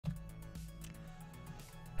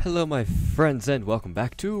Hello my friends and welcome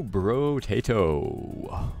back to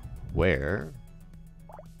Brotato, where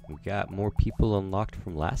we got more people unlocked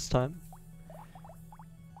from last time.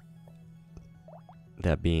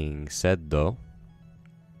 That being said though,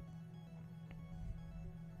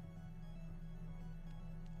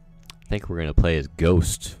 I think we're gonna play as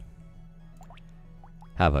Ghost.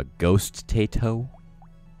 Have a Ghost Tato.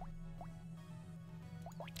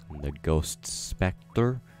 And the Ghost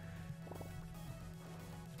Spectre.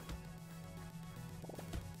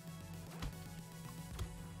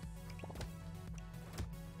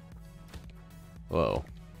 Whoa.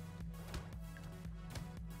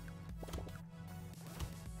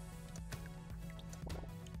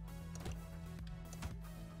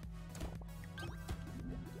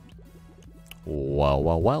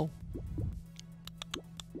 Well.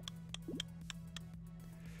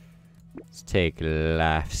 Let's take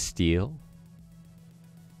life steal.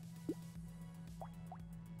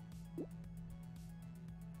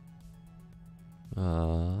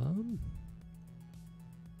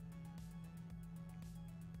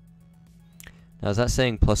 Now is that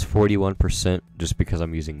saying plus 41% just because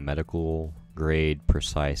I'm using medical grade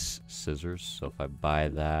precise scissors? So if I buy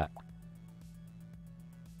that,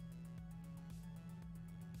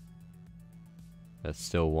 that's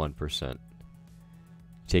still 1%.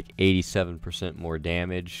 Take 87% more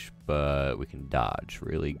damage, but we can dodge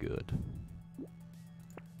really good.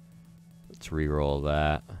 Let's reroll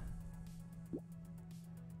that.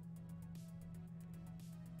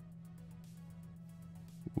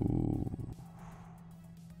 Ooh.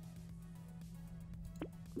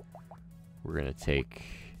 We're going to take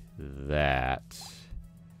that,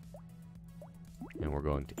 and we're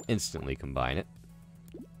going to instantly combine it.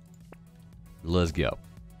 Let's go.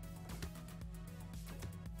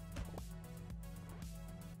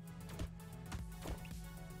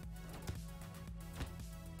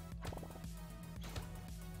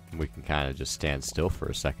 We can kind of just stand still for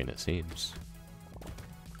a second, it seems.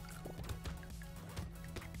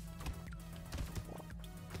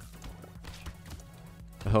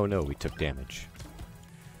 Oh no, we took damage.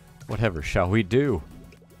 Whatever shall we do?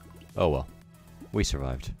 Oh well, we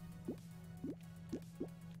survived.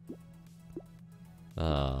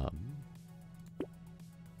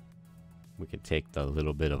 We can take the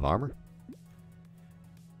little bit of armor.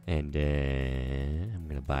 And I'm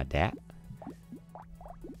gonna buy that.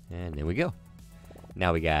 And there we go.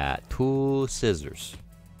 Now we got 2 scissors.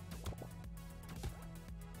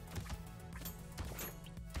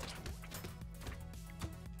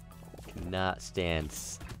 Cannot stand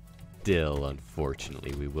still,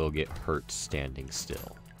 unfortunately. We will get hurt standing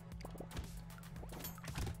still.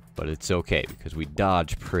 But it's okay because we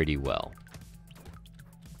dodge pretty well.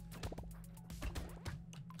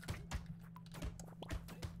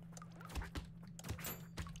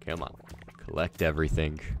 Come on. Collect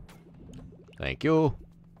everything. Thank you.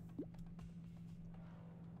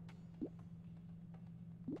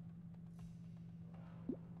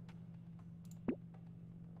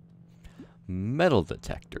 Metal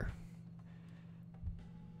detector.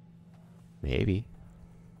 Maybe.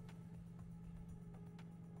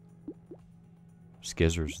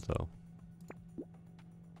 Scissors, though.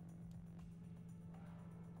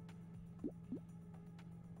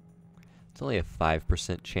 It's only a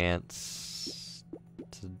 5% chance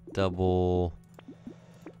to double.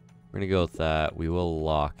 We're gonna go with that. We will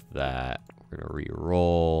lock that. We're gonna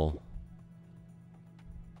re-roll.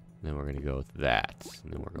 Then we're going to go with that.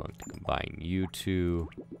 And then we're going to combine you two.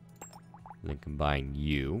 And then combine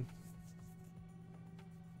you.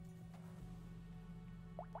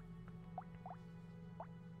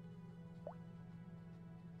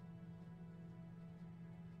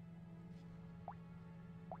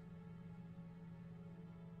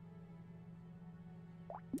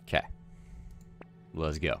 Okay.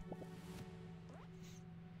 Let's go.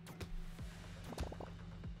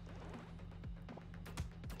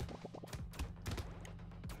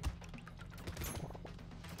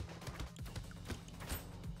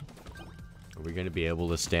 Are we going to be able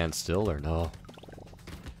to stand still or no?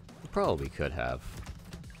 We probably could have.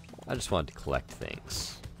 I just wanted to collect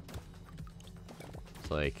things.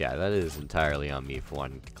 It's like, yeah, that is entirely on me for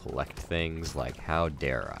wanting to collect things. Like, how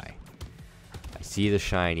dare I? I see the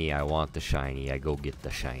shiny, I want the shiny, I go get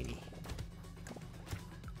the shiny.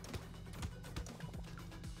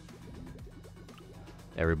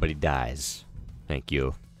 Everybody dies. Thank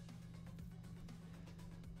you.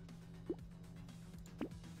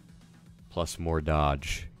 Plus more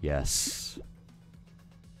dodge. Yes.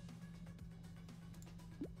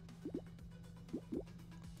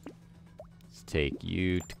 Let's take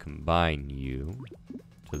you to combine you.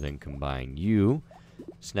 To then combine you.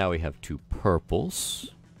 So now we have 2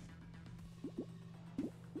 purples.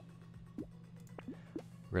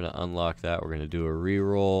 We're going to unlock that. We're going to do a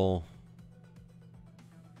reroll.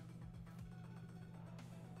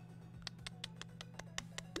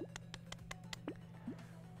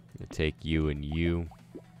 Take you and you,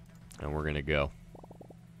 and we're gonna go.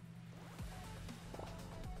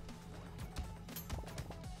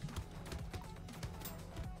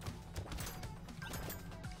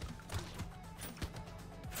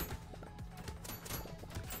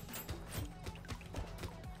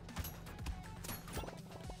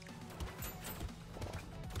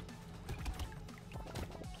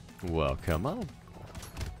 Well, come on.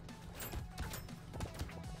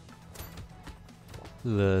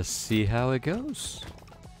 Let's see how it goes.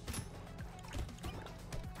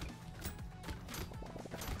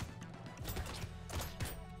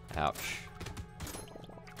 Ouch.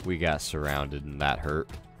 We got surrounded and that hurt.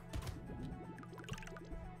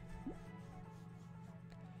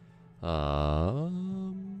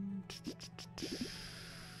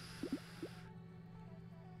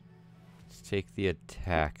 Let's take the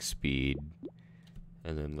attack speed,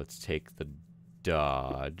 and then let's take the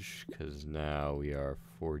dodge, because now we are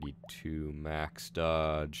 42 max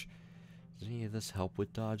dodge. Does any of this help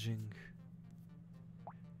with dodging?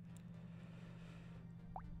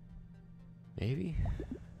 Maybe?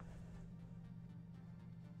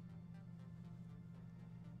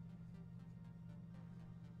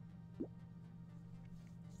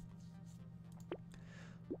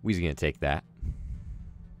 We're gonna take that.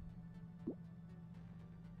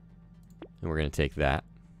 And we're gonna take that.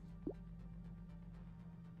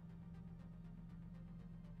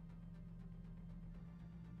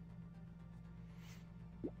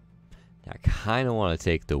 I kind of want to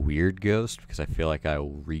take the weird ghost because I feel like I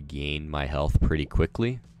will regain my health pretty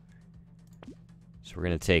quickly. So we're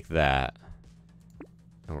going to take that.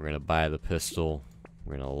 And we're going to buy the pistol.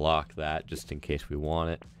 We're going to lock that just in case we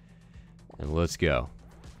want it. And let's go.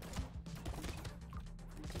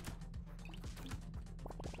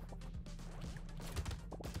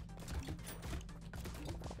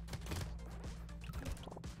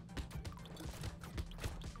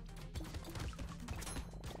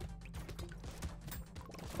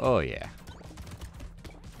 Oh yeah.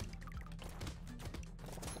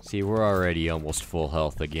 See, we're already almost full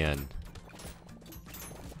health again.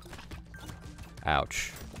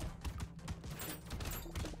 Ouch.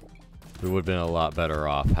 We would have been a lot better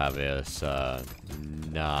off having us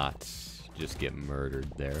not just get murdered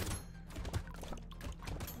there.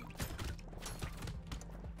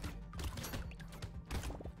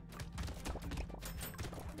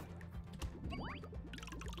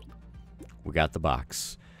 We got the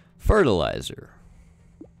box. Fertilizer.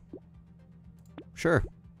 Sure.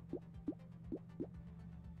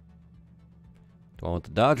 Do I want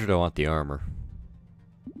the dodge or do I want the armor?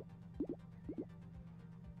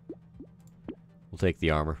 We'll take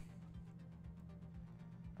the armor.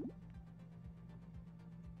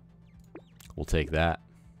 We'll take that.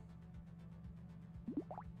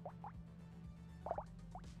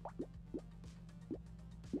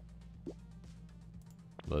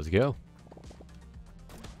 Let's go.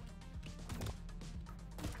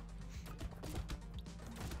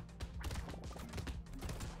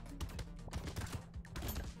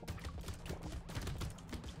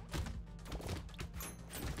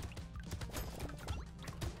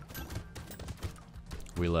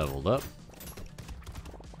 We leveled up.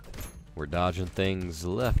 We're dodging things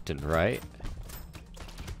left and right.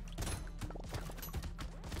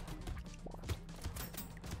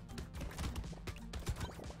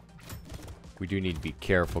 We do need to be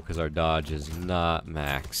careful because our dodge is not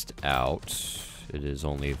maxed out. It is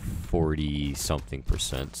only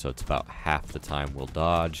 40-something%, so it's about half the time we'll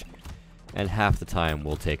dodge, and half the time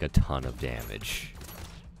we'll take a ton of damage.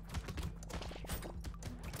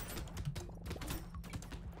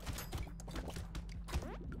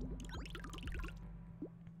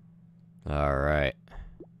 Alright.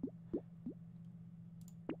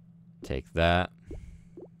 Take that.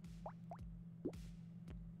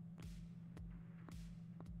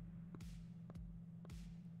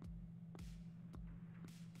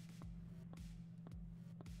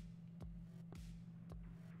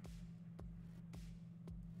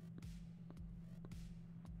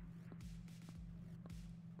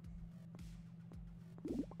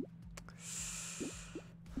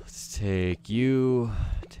 Let's take you,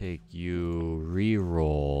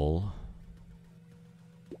 reroll.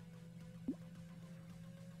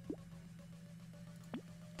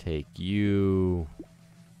 Take you,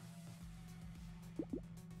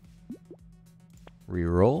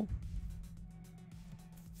 reroll.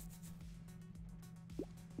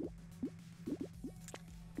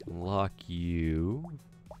 lock you.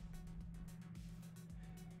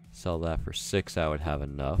 Sell that for 6, I would have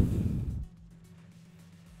enough.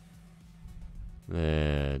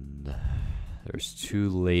 Then there's 2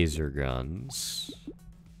 laser guns.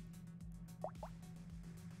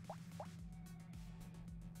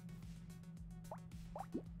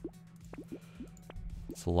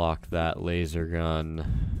 Let's lock that laser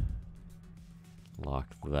gun. Lock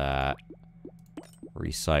that.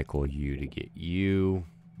 Recycle you to get you.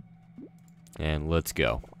 And let's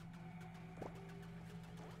go.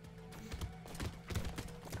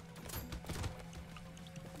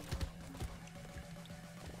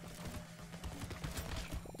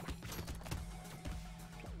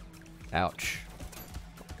 Ouch.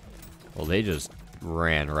 Well, they just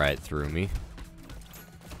ran right through me.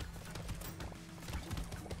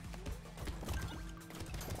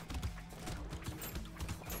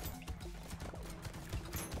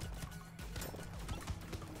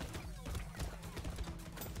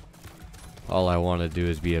 All I want to do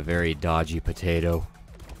is be a very dodgy potato.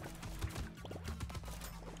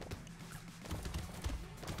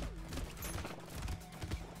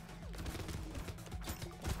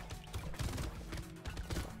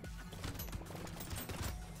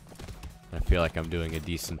 I feel like I'm doing a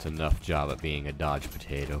decent enough job at being a dodge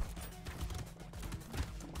potato.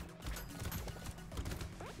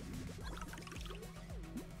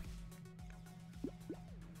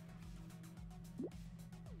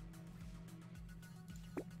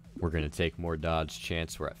 We're going to take more dodge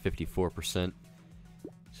chance. We're at 54%.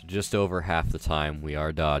 So just over half the time we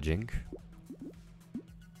are dodging.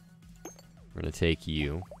 We're going to take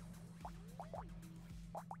you.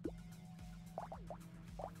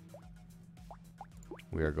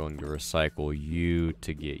 We are going to recycle you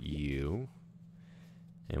to get you.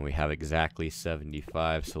 And we have exactly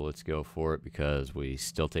 75, so let's go for it because we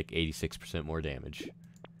still take 86% more damage.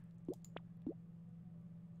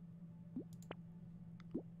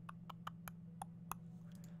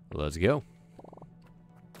 Let's go.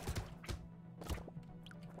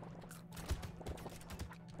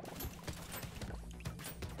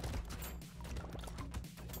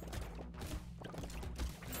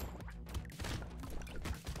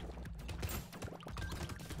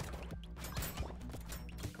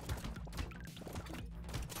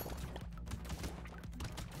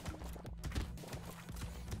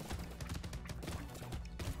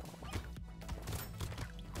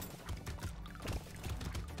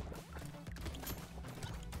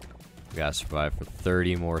 We gotta survive for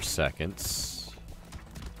 30 more seconds.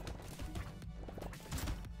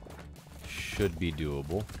 Should be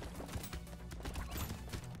doable.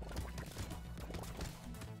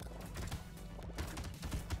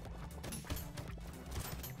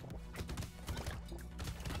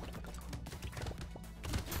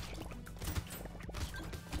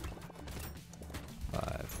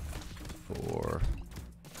 Five, 4,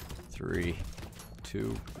 3,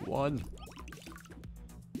 2, 1.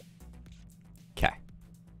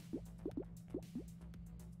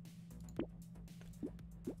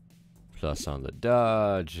 Plus on the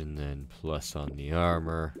dodge, and then plus on the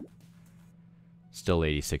armor. Still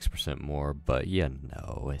 86% more, but you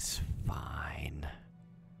know, it's fine.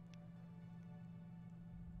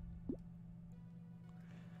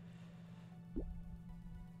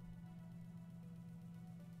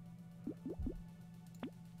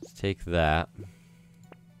 Let's take that.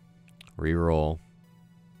 Reroll.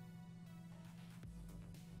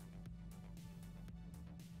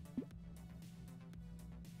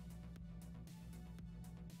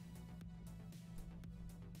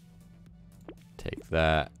 Take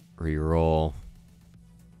that, reroll.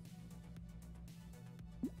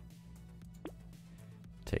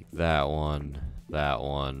 Take that one, that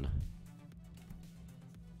one.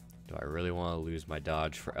 Do I really want to lose my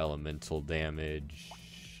dodge for elemental damage?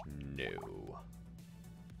 No.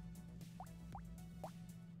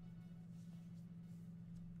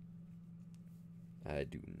 I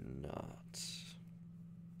do not.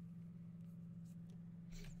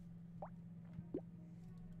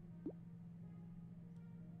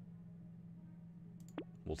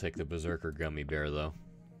 We'll take the Berserker Gummy Bear, though.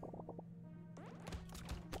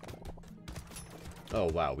 Oh,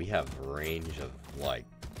 wow. We have range of, like,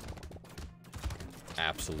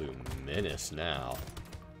 absolute menace now.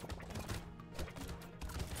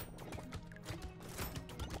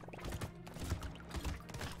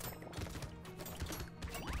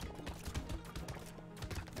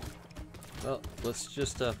 Well, let's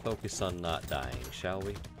just focus on not dying, shall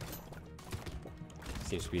we?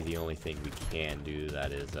 Seems to be the only thing we can do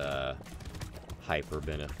that is hyper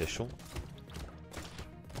beneficial.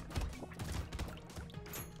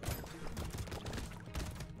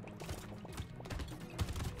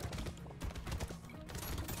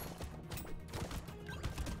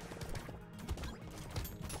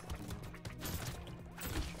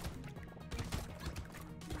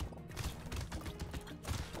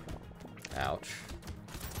 Ouch.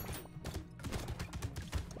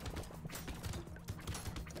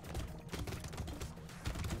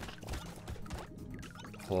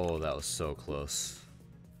 Oh, that was so close.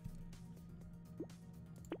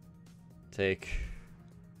 Take.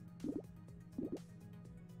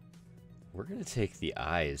 We're gonna take the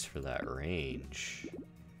eyes for that range.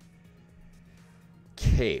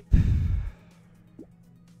 Cape.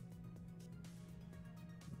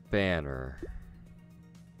 Banner.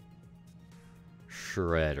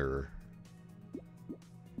 Shredder.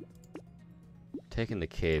 Taking the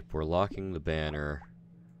cape, we're locking the banner.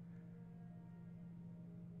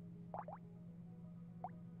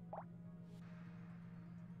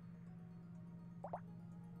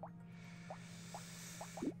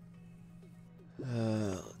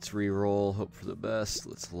 Let's re-roll, hope for the best.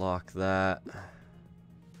 Let's lock that.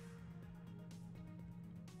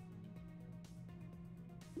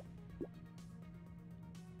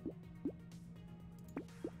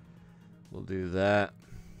 We'll do that.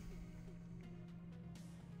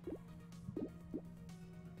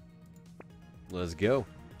 Let's go.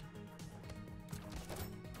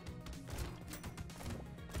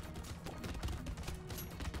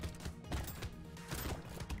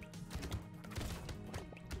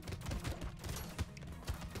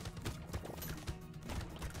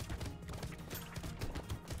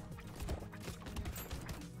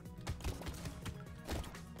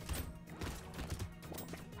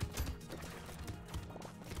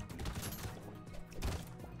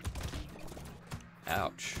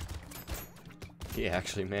 Ouch. He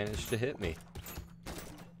actually managed to hit me.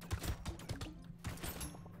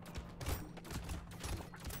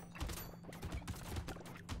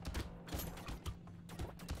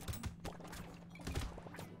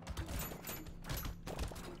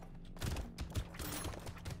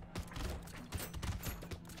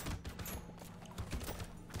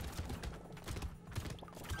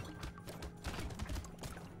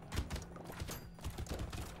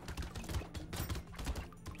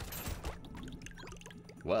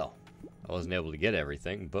 Well, I wasn't able to get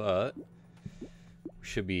everything, but we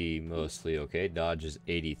should be mostly okay. Dodge is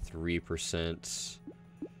 83%.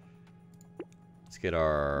 Let's get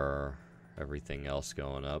our everything else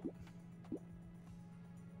going up.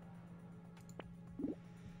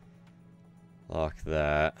 Lock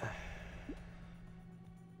that.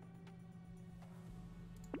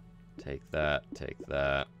 Take that, take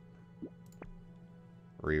that.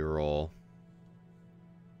 Reroll.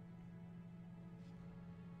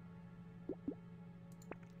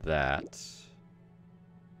 That.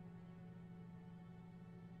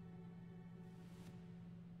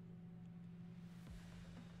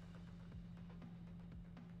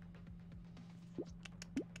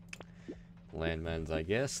 Landmines, I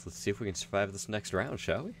guess. Let's see if we can survive this next round,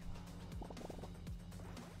 shall we?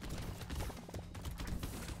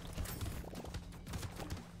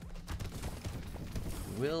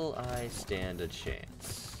 Will I stand a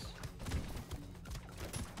chance?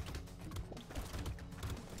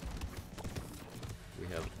 We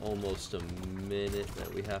have almost a minute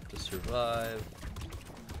that we have to survive.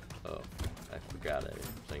 Oh, I forgot I'm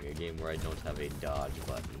playing a game where I don't have a dodge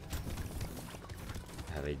button.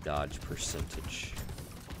 I have a dodge percentage.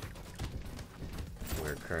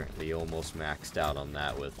 We're currently almost maxed out on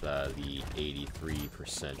that with the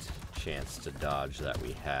 83% chance to dodge that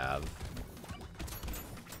we have.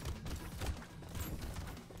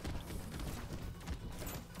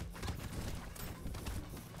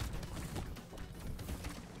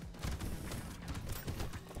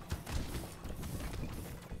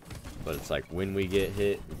 But it's like when we get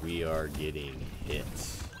hit, we are getting hit.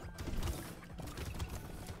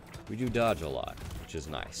 We do dodge a lot, which is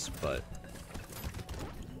nice, but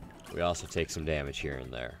we also take some damage here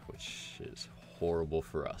and there, which is horrible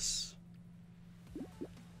for us.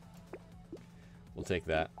 We'll take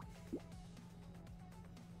that.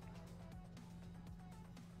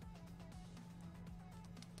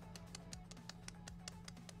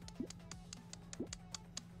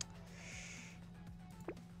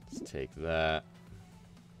 Take that.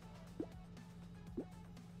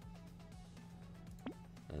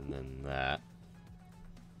 And then that.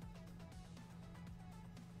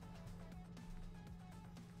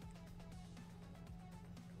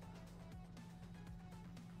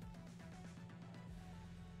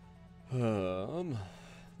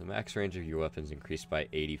 The max range of your weapons increased by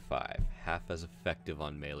 85, half as effective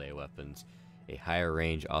on melee weapons. A higher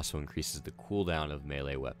range also increases the cooldown of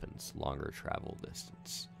melee weapons, longer travel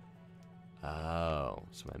distance. Oh,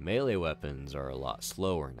 so my melee weapons are a lot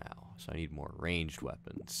slower now, so I need more ranged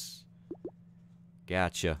weapons.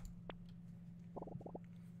 Gotcha.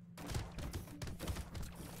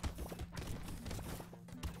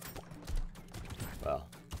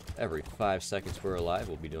 every 5 seconds we're alive,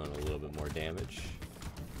 we'll be doing a little bit more damage.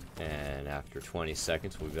 And after 20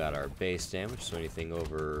 seconds, we've got our base damage, so anything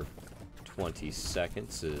over 20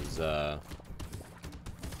 seconds is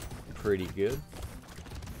pretty good.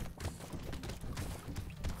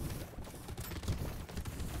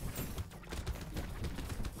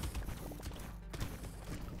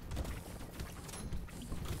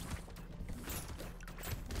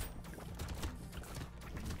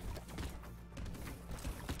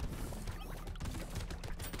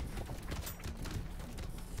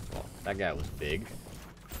 That guy was big.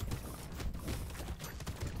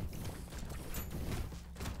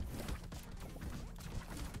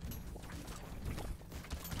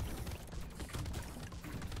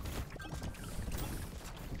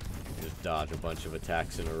 Just dodge a bunch of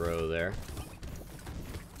attacks in a row there.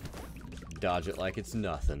 Dodge it like it's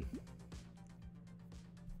nothing.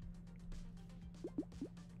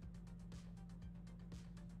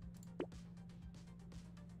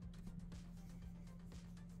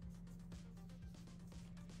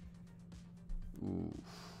 Ooh.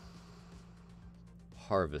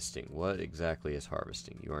 Harvesting. What exactly is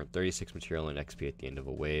harvesting? You earn 36 material and XP at the end of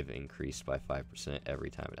a wave, increased by 5% every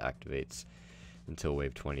time it activates until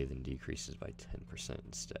wave 20, then decreases by 10%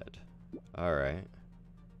 instead. Alright.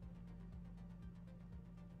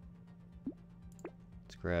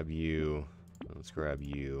 Let's grab you. Let's grab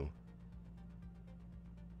you.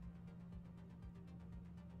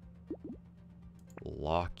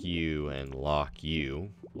 Lock you and lock you.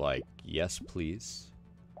 Like, yes, please.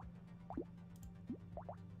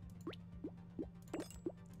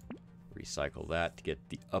 Recycle that to get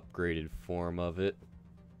the upgraded form of it.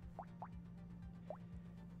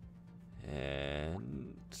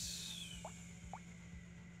 And...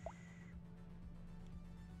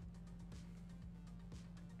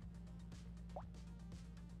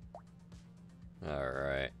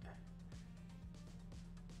 alright.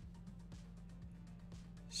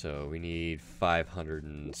 So we need 500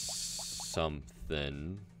 and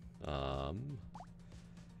something.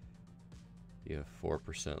 You have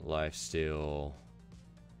 4% lifesteal.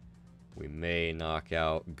 We may knock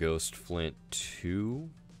out Ghost Flint 2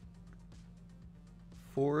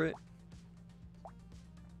 for it.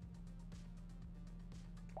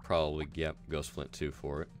 Probably, yep, Ghost Flint 2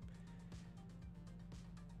 for it.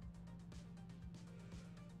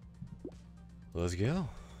 Let's go.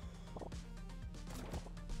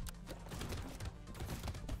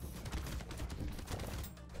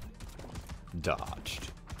 Dodged.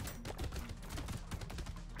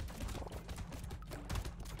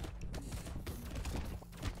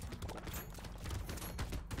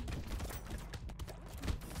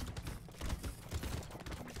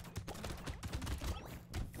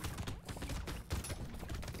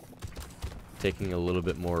 Taking a little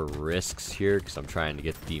bit more risks here because I'm trying to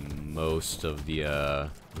get the most of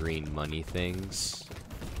the green money things.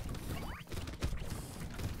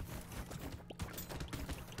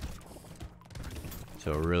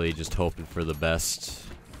 So really just hoping for the best.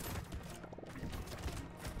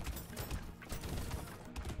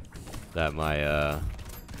 That my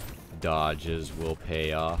dodges will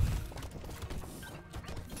pay off.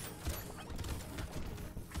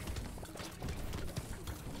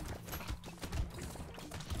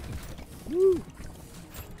 Woo.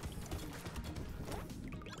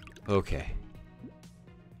 Okay.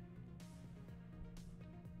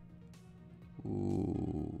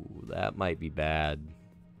 Ooh, that might be bad.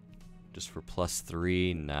 Just for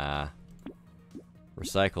 +3, nah.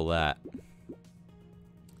 Recycle that.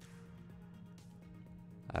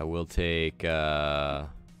 I will take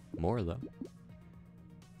more though.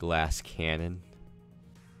 Glass cannon.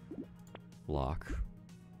 Lock.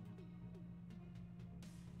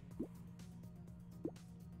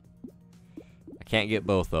 I can't get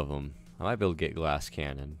both of them. I might be able to get glass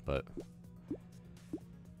cannon, but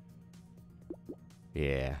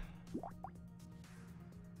yeah.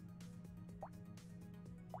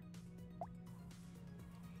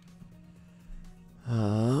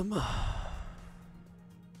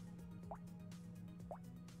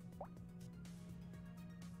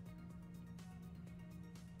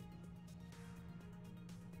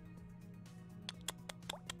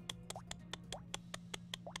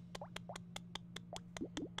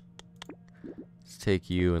 Let's take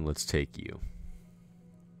you and let's take you.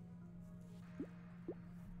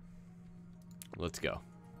 Let's go.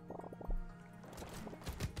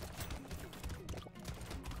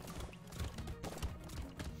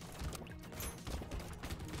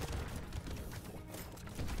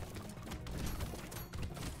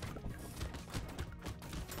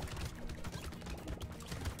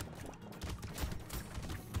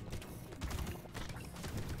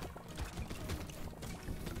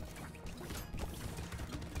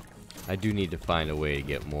 I do need to find a way to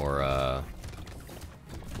get more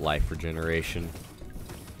life regeneration.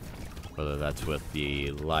 Whether that's with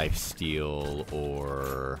the life steal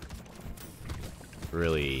or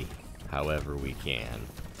really however we can.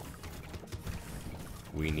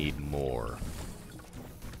 We need more.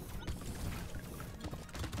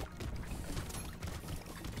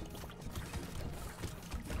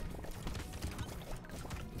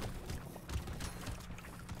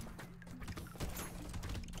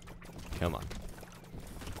 Come on.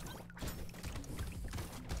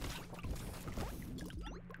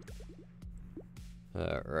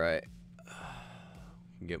 Alright.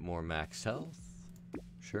 Get more max health.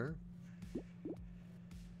 Sure.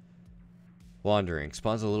 Wandering.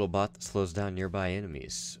 Spawns a little bot that slows down nearby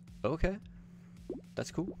enemies. Okay.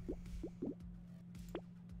 That's cool.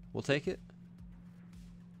 We'll take it.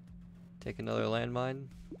 Take another landmine.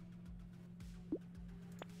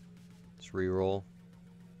 Let's reroll.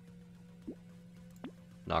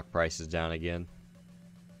 Knock prices down again.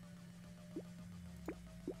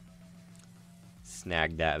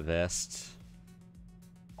 Snag that vest.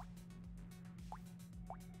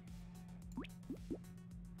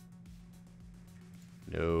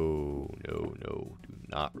 No, no, no. Do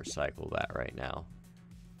not recycle that right now.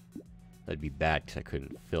 That'd be bad because I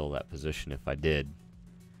couldn't fill that position if I did.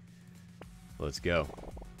 Let's go.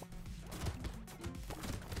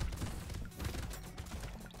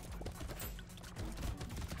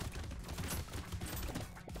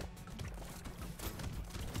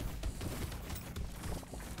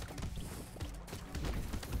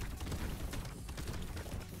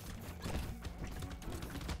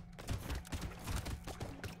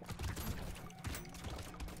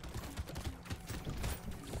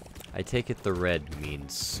 I take it the red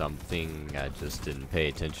means something. I just didn't pay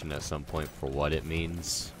attention at some point for what it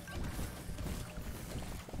means.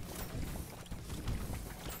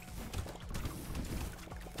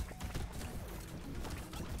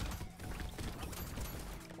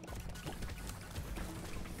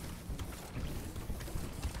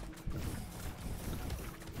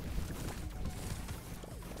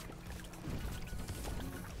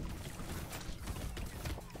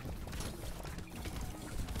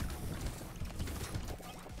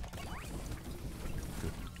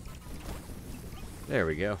 There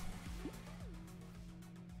we go.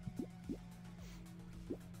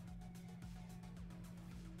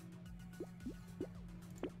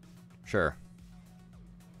 Sure.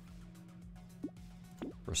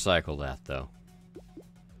 Recycle that, though.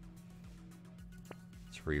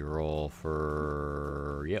 Let's reroll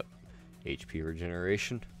for... Yep. HP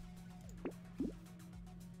regeneration.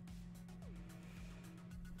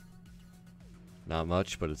 Not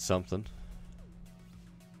much, but it's something.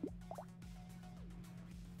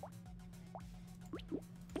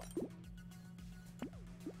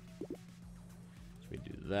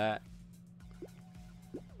 That.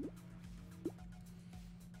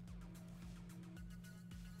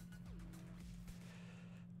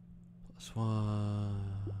 Plus one.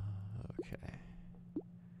 Okay.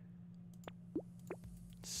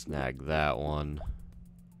 Snag that one.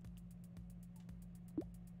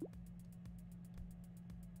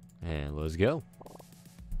 And let's go.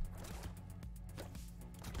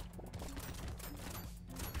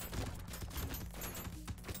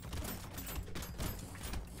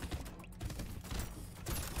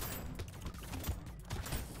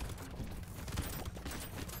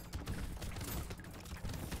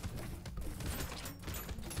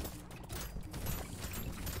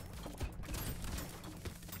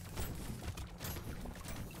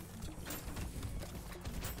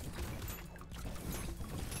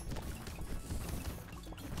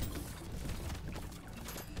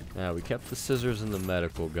 Now, we kept the scissors and the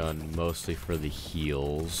medical gun mostly for the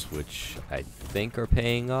heals, which I think are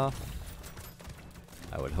paying off.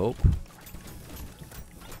 I would hope.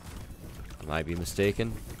 I might be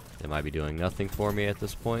mistaken. They might be doing nothing for me at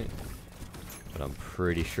this point. But I'm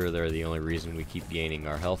pretty sure they're the only reason we keep gaining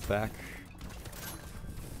our health back.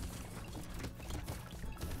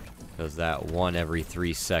 Because that 1 every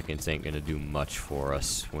 3 seconds ain't gonna do much for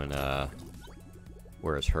us when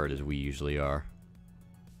we're as hurt as we usually are.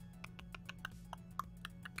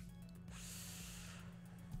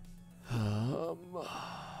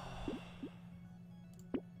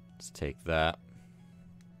 Let's take that.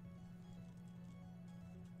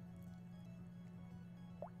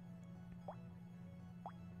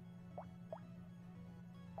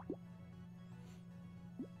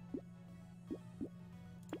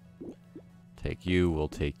 Take you, we'll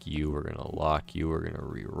take you, we're gonna lock you, we're gonna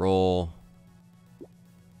re-roll.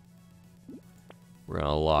 We're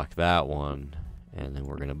gonna lock that one, and then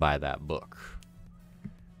we're gonna buy that book.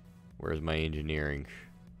 Where's my engineering?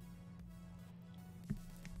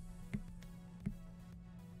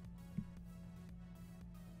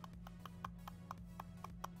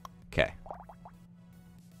 Okay.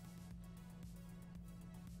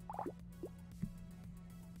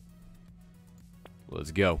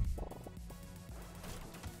 Let's go.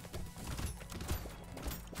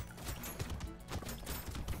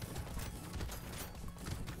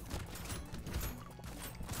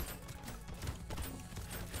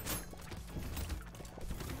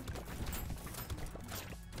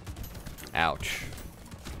 Ouch.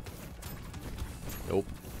 Nope.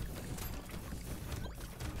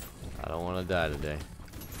 I don't want to die today.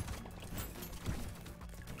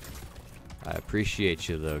 I appreciate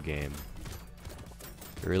you though, game.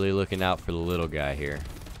 You're really looking out for the little guy here.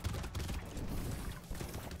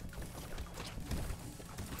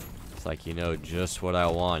 It's like, you know, just what I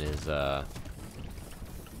want is a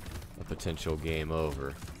potential game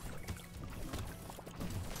over.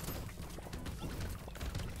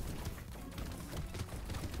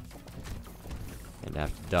 And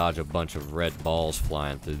have to dodge a bunch of red balls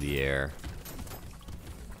flying through the air.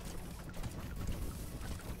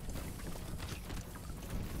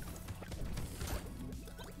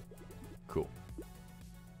 Cool.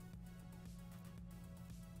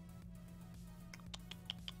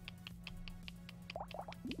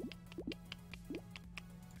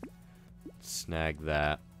 Snag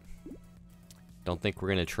that. Don't think we're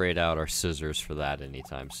gonna trade out our scissors for that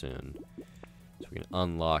anytime soon. So we can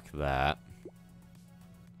unlock that.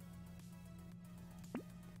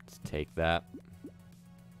 Let's take that.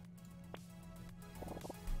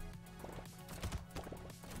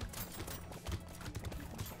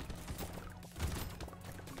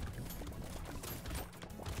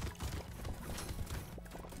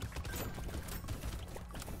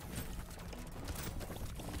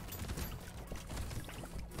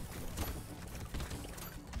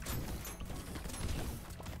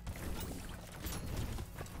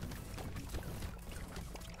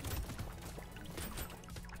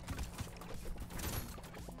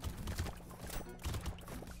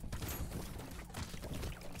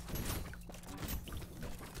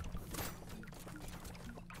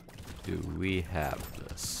 Do we have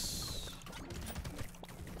this?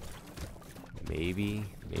 Maybe,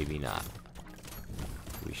 maybe not.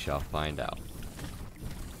 We shall find out.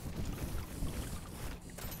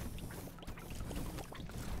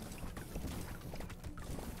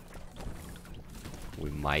 We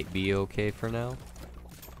might be okay for now.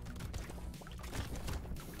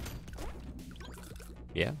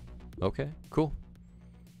 Yeah, okay, cool.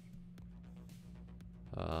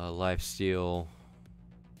 Lifesteal.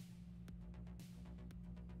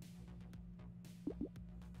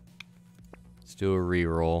 Let's do a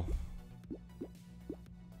reroll.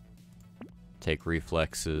 Take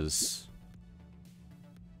reflexes.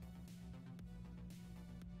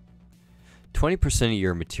 20% of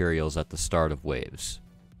your materials at the start of waves.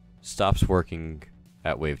 Stops working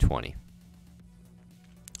at wave 20.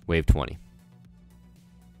 Wave 20.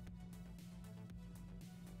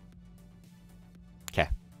 Okay.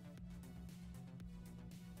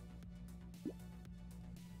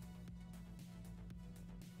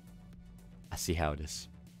 I see how it is.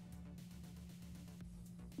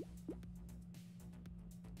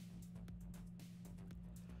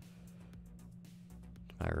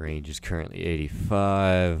 My range is currently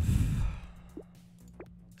 85.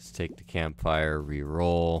 Let's take the campfire,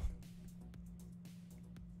 re-roll.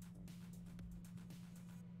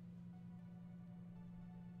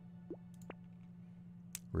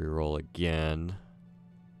 Re-roll again.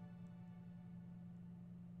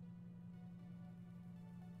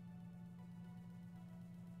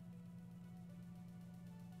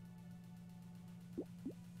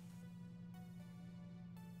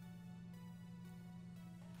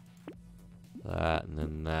 That and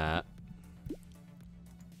then that.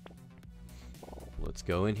 Let's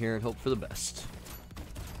go in here and hope for the best.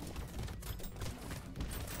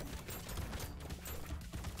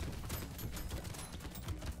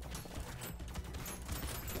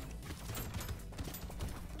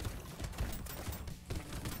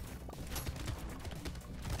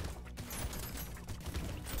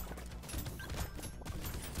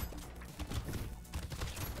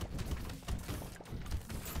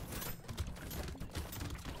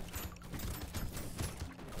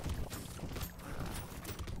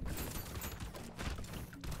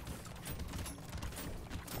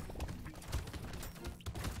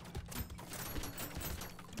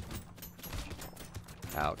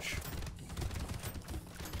 Ouch.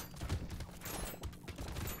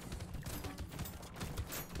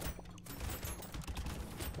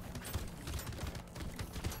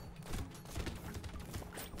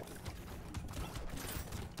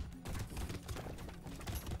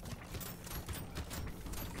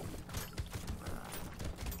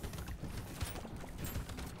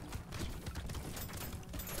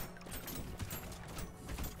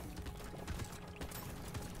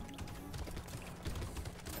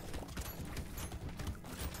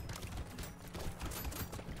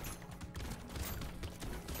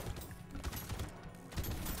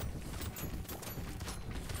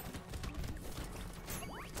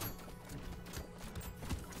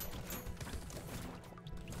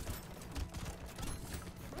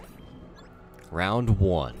 Round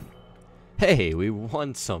 1. Hey, we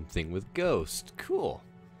won something with Ghost. Cool.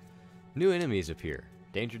 New enemies appear.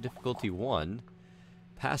 Danger difficulty 1.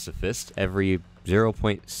 Pacifist. Every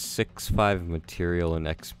 0.65 material and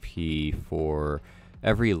XP for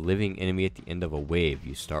every living enemy at the end of a wave.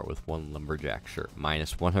 You start with 1 lumberjack shirt.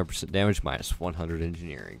 Minus 100% damage, minus 100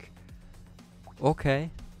 engineering. Okay.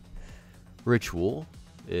 Ritual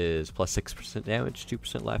is plus 6% damage, 2%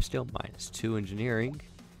 lifesteal, minus 2 engineering.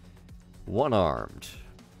 1 armed.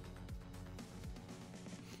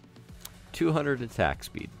 200 attack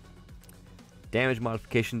speed. Damage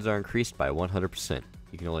modifications are increased by 100%.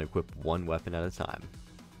 You can only equip 1 weapon at a time.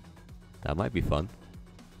 That might be fun.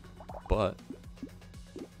 But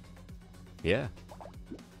yeah.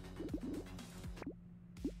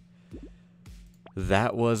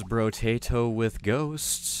 That was Brotato with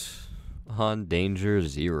Ghosts on Danger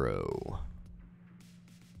 0.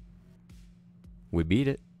 We beat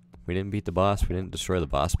it. We didn't beat the boss. We didn't destroy the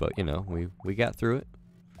boss, but you know, we got through it.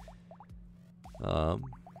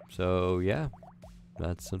 So yeah,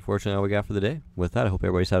 that's unfortunately all we got for the day. With that, I hope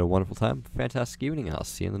everybody's had a wonderful time, fantastic evening, and I'll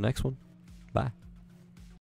see you in the next one. Bye.